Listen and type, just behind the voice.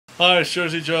Hi, it's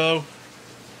Jersey Joe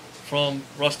from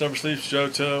Rust Never Sleeps, Joe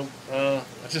too. I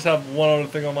just have one other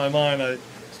thing on my mind. I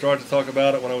started to talk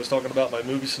about it when I was talking about my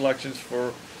movie selections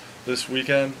for this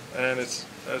weekend, and it's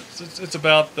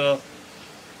about the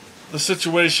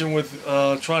situation with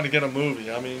trying to get a movie.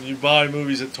 I mean, you buy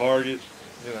movies at Target,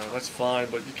 you know, that's fine,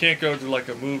 but you can't go to like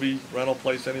a movie rental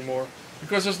place anymore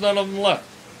because there's none of them left.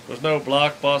 There's no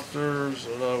Blockbusters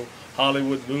or no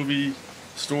Hollywood movie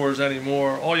stores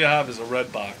anymore. All you have is a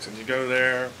red box, and you go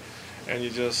there and you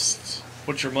just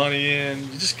put your money in.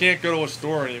 You just can't go to a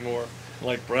store anymore and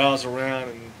like browse around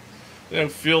and, you know,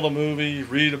 feel the movie,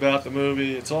 read about the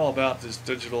movie. It's all about this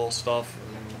digital stuff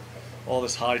and all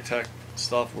this high-tech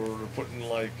stuff where we're putting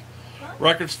like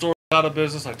record stores out of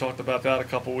business. I talked about that a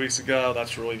couple weeks ago.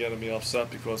 That's really getting me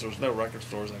upset because there's no record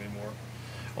stores anymore.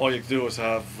 All you do is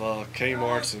have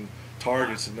Kmart's and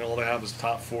Targets, and all they have is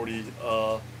top 40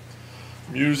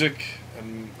 music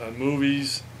and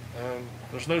movies, and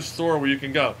there's no store where you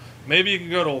can go. Maybe you can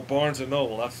go to a Barnes and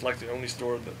Noble. That's like the only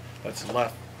store that's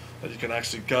left that you can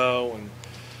actually go. And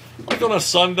like on a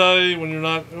Sunday when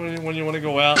when you want to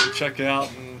go out and check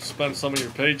out and spend some of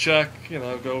your paycheck, you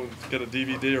know, go get a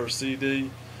DVD or a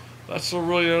CD. That's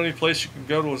really the only place you can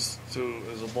go to is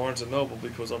a Barnes and Noble,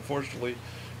 because unfortunately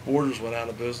Borders went out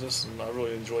of business, and I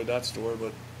really enjoyed that store,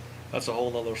 but that's a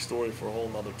whole nother story for a whole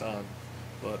nother time.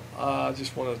 But I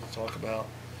just wanted to talk about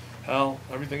how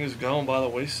everything is going by the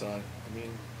wayside. I mean,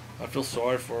 I feel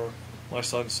sorry for my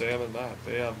son Sam and Matt.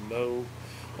 They have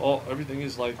everything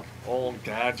is like all on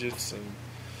gadgets, and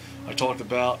I talked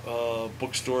about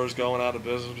bookstores going out of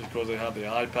business because they have the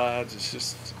iPads. It's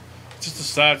just a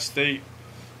sad state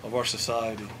of our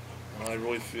society, and I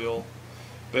really feel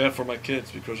bad for my kids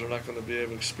because they're not going to be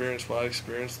able to experience what I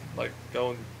experienced, like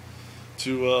going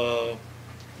to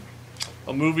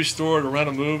a movie store to rent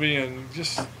a movie and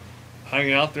just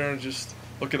hang out there and just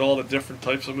look at all the different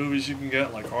types of movies you can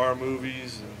get, like horror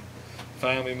movies and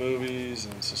family movies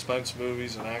and suspense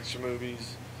movies and action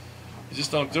movies. You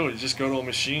just don't do it. You just go to a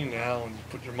machine now and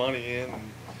put your money in,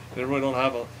 and they really don't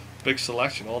have a big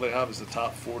selection. All they have is the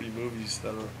top 40 movies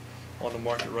that are on the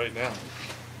market right now.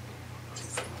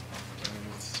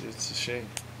 And it's a shame.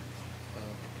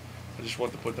 I just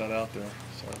wanted to put that out there.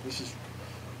 So this is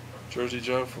Jersey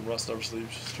Joe from Rust Never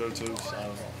Sleeps, Joe 2,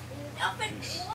 signing off. Peace.